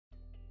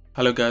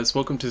Hello guys,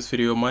 welcome to this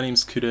video. My name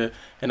is Kuda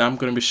and I'm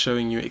going to be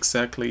showing you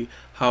exactly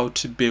how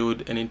to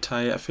build an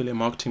entire affiliate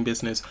marketing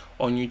business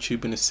on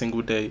YouTube in a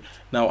single day.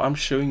 Now I'm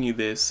showing you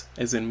this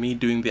as in me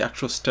doing the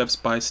actual steps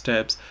by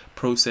steps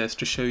process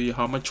to show you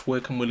how much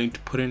work I'm willing to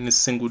put in a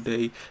single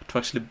day to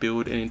actually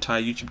build an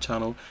entire YouTube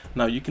channel.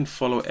 Now you can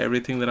follow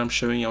everything that I'm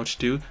showing you how to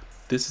do.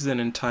 This is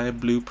an entire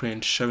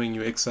blueprint showing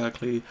you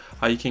exactly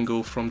how you can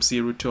go from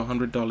 $0 to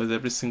 $100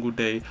 every single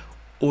day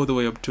all the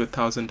way up to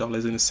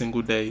 $1,000 in a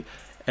single day.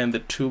 And the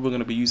tool we're going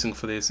to be using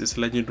for this is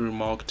Legendary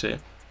Marketer.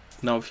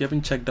 Now if you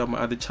haven't checked out my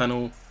other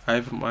channel, I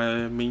have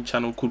my main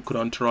channel called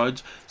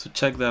Kudantourage, so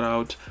check that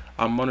out.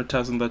 I'm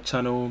monetizing that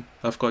channel.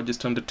 I've got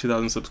just under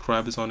 2,000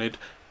 subscribers on it.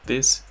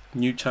 This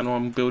new channel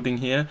I'm building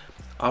here,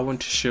 I want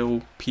to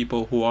show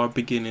people who are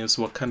beginners,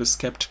 who are kind of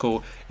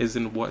skeptical as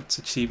in what's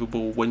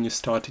achievable when you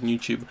start in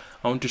YouTube.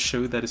 I want to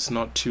show that it's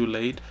not too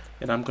late,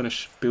 and I'm going to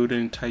build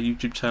an entire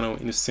YouTube channel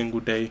in a single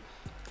day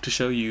to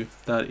show you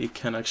that it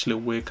can actually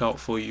work out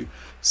for you.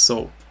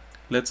 So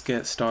let's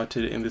get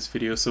started in this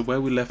video. So where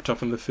we left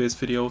off in the first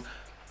video,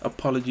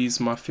 apologies,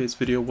 my first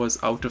video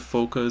was out of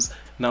focus.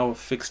 Now I've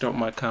fixed up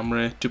my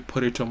camera to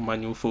put it on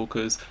manual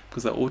focus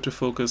because the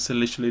autofocus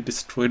literally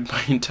destroyed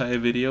my entire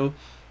video,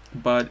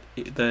 but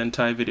the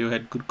entire video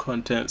had good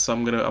content, so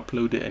I'm gonna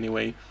upload it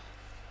anyway.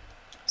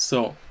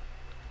 So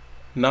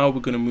now we're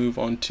gonna move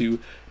on to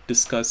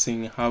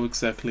discussing how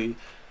exactly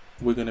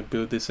we're gonna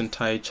build this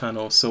entire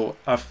channel. So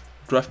I've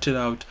drafted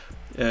out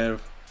a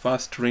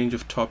vast range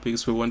of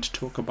topics we want to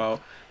talk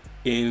about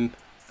in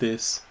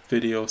this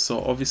video.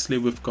 So obviously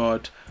we've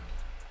got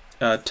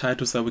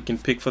titles that we can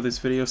pick for this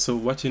video. So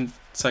what's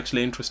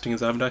actually interesting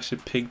is I haven't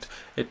actually picked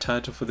a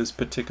title for this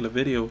particular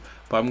video,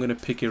 but I'm going to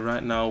pick it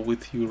right now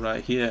with you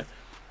right here.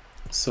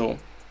 So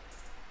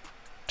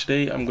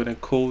today I'm going to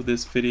call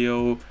this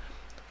video,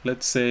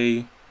 let's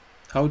say,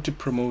 how to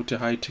promote a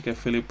high-tech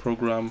affiliate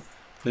program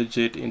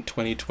legit in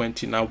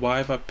 2020. Now why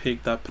have I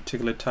picked that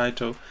particular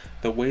title?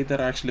 The way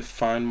that I actually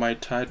find my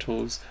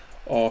titles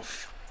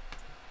of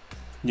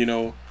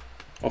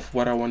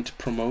what I want to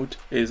promote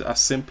is I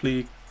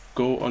simply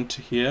go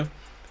onto here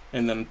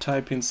and then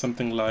type in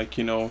something like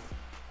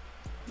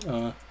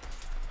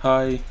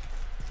high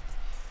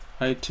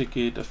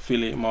ticket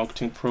affiliate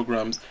marketing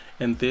programs,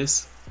 and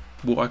this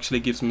will actually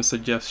gives me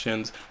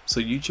suggestions.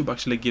 So YouTube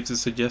actually gives us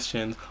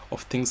suggestions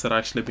of things that are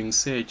actually being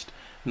searched.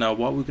 Now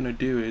what we're going to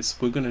do is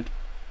we're going to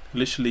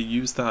literally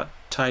use that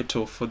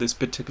title for this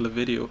particular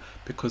video,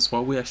 because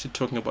what we're actually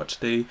talking about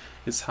today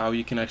is how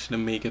you can actually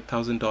make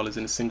 $1,000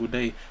 in a single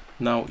day.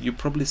 Now you're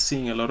probably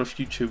seeing a lot of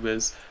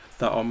YouTubers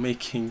that are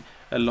making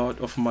a lot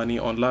of money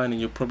online,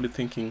 and you're probably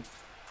thinking,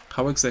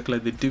 how exactly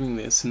are they doing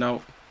this?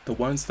 Now the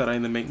ones that are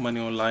in the make money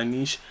online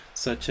niche,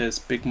 such as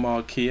Big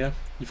Mark here,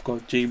 you've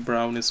got Jay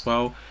Brown as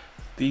well,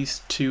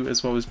 these two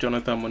as well as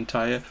Jonathan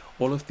Montaya,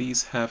 all of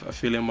these have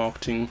affiliate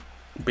marketing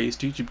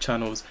based YouTube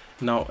channels.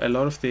 Now a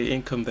lot of their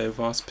income, their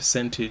vast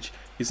percentage,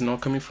 is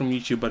not coming from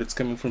YouTube, but it's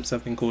coming from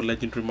something called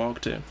Legendary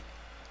Marketer.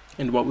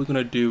 And what we're going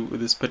to do with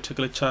this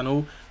particular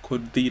channel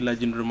called the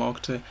Legendary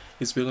Marketer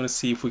is we're going to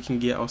see if we can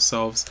get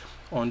ourselves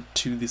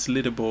onto this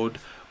leaderboard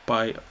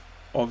by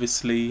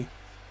obviously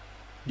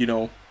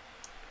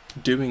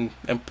doing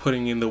and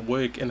putting in the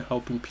work and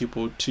helping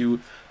people to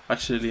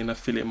actually in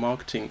affiliate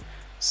marketing.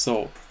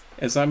 So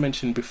as I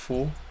mentioned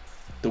before,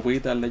 the way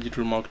that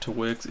Legendary Marketer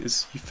works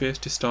is you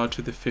first start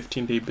with a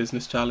 15-day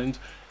business challenge,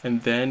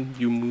 and then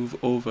you move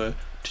over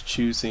to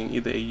choosing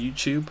either a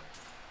YouTube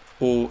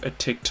or a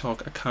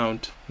TikTok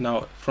account.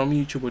 Now from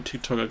YouTube or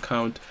TikTok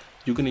account,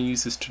 you're going to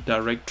use this to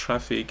direct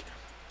traffic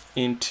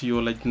into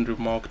your Legendary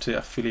Marketer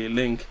affiliate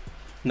link.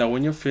 Now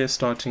when you're first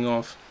starting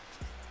off,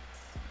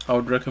 I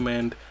would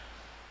recommend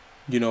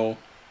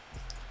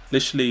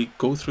literally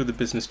go through the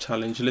business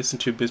challenge, listen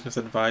to your business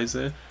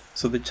advisor.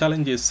 So the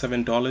challenge is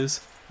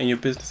 $7, and your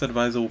business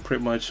advisor will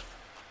pretty much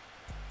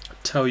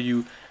tell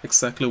you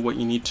exactly what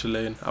you need to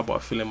learn about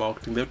affiliate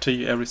marketing. They'll tell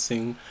you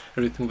everything,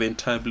 the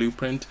entire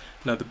blueprint.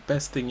 Now the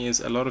best thing is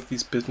a lot of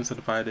these business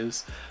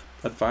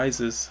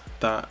advisors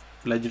that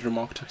Legendary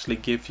Marketer actually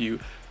give you,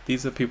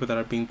 these are people that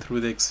have been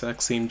through the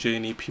exact same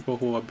journey, people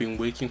who have been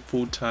working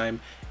full-time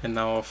and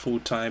now are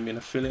full-time in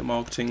affiliate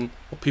marketing,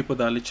 or people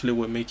that literally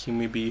were making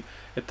maybe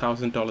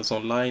 $1,000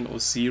 online or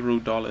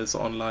 $0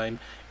 online,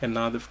 and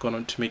now they've gone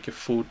on to make a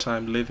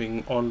full-time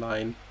living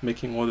online,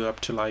 making all the way up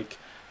to like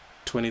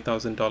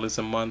 $20,000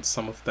 a month,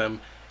 some of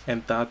them.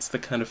 And that's the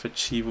kind of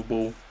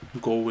achievable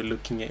goal we're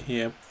looking at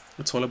here.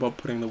 It's all about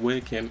putting the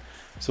work in.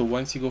 So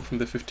once you go from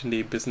the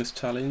 15-day business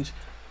challenge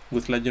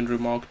with Legendary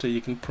Marketer, you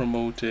can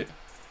promote it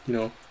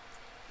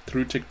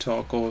through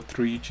TikTok or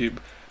through YouTube.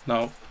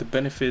 Now the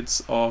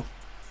benefits are,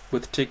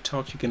 with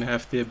TikTok you can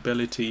have the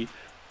ability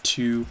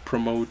to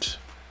promote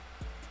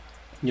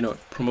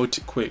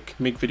it quick,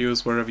 make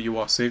videos wherever you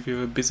are. So if you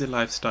have a busy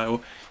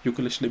lifestyle, you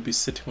can literally be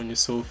sitting on your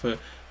sofa,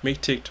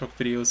 make TikTok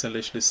videos and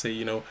literally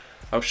say,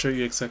 I'll show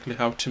you exactly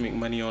how to make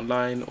money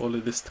online, all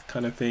of this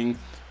kind of thing.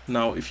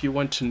 Now if you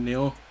want to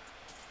know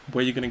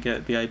where you're going to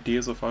get the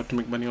ideas of how to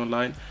make money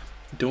online,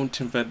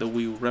 don't invent the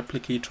wheel,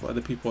 replicate what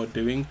other people are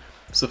doing.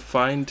 So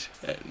find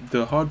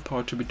the hard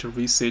part will be to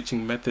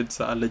researching methods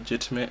that are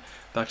legitimate,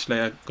 that actually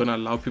are gonna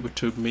allow people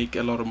to make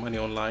a lot of money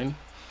online.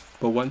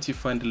 But once you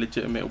find the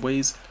legitimate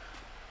ways,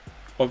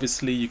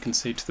 obviously you can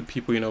say to the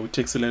people, it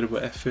takes a little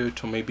bit of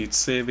effort, or maybe it's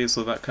service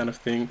or that kind of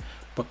thing,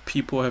 but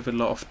people have a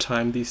lot of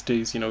time these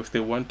days. If they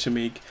want to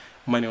make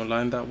money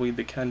online that way,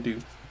 they can do.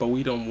 But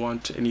we don't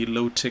want any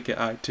low ticket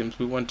items,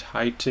 we want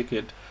high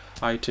ticket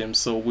items.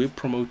 So we're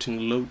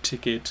promoting low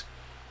ticket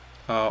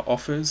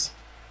offers,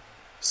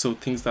 so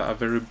things that are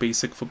very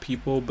basic for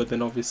people, but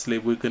then obviously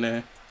we're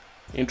gonna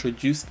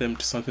introduce them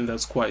to something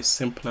that's quite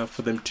simpler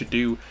for them to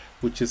do,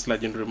 which is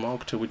Legendary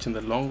Marketer, which in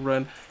the long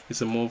run is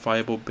a more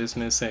viable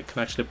business and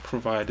can actually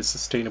provide a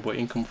sustainable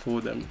income for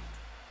them.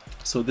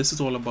 So this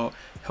is all about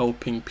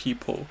helping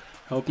people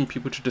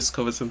to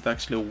discover something that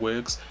actually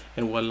works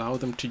and will allow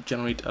them to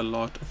generate a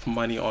lot of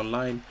money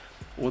online,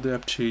 all the way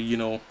up to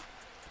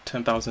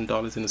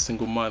 $10,000 in a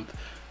single month.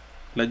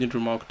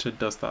 Legendary Marketer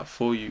does that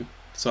for you.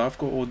 So I've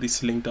got all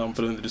this link down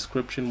below in the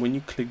description. When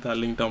you click that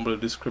link down below in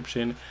the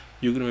description,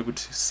 you're going to be able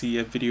to see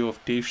a video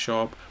of Dave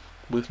Sharp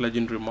with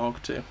Legendary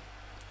Marketer.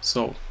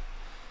 So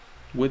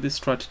with these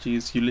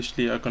strategies, you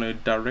literally are going to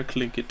direct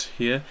link it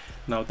here.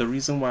 Now the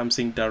reason why I'm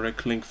saying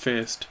direct link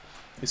first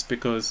is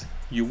because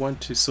you want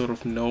to sort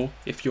of know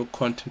if your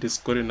content is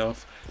good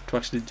enough to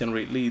actually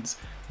generate leads.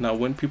 Now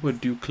when people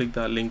do click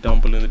that link down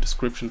below in the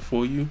description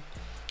for you,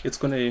 it's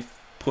going to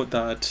put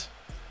that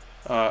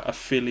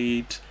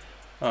affiliate,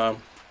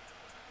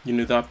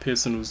 that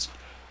person who's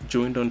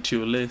joined onto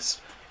your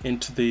list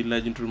into the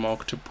Legendary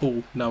Marketer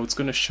pool. Now it's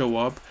going to show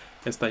up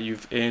as that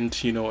you've earned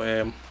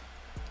a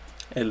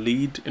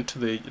lead into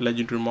the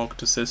Legendary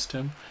Marketer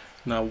system.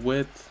 Now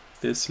with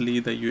this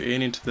lead that you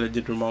earn into the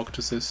Legendary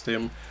Marketer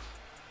system,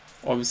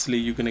 obviously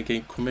you're going to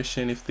gain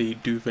commission if they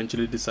do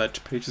eventually decide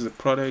to purchase a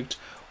product,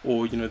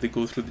 or they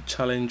go through the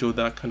challenge or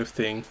that kind of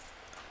thing.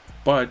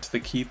 But the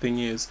key thing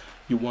is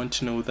you want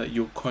to know that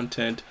your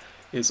content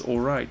is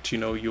alright,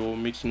 you're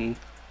making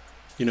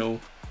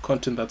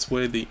content that's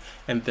worthy.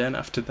 And then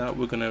after that,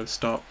 we're going to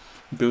start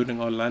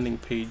building our landing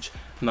page.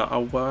 Now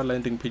our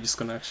landing page is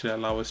going to actually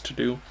allow us to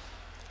do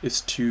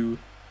is to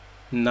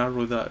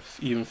narrow that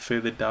even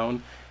further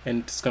down,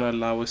 and it's going to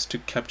allow us to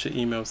capture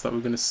emails that we're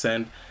going to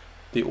send,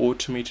 the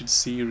automated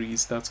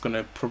series that's going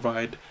to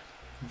provide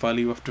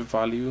value after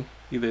value.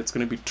 Either it's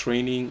going to be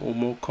training or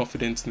more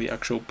confidence in the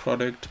actual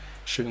product,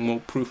 showing more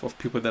proof of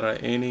people that are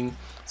earning,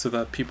 so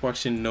that people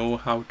actually know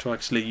how to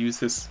actually use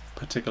this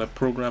particular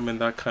program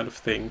and that kind of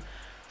thing.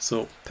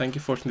 So thank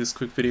you for watching this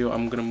quick video.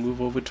 I'm going to move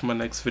over to my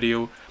next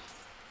video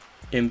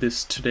in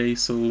this today,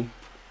 so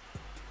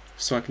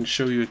I can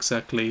show you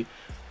exactly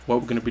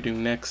what we're going to be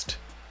doing next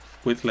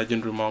with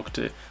Legendary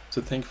Marketer.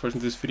 So thank you for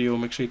watching this video.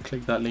 Make sure you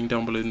click that link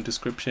down below in the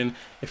description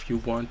if you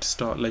want to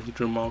start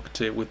Legendary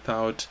Marketer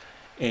without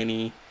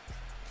any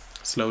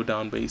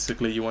slowdown.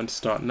 Basically, you want to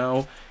start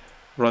now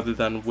rather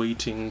than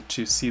waiting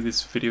to see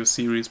this video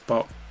series,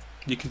 but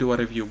you can do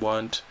whatever you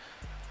want.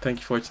 Thank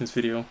you for watching this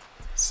video.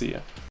 See ya.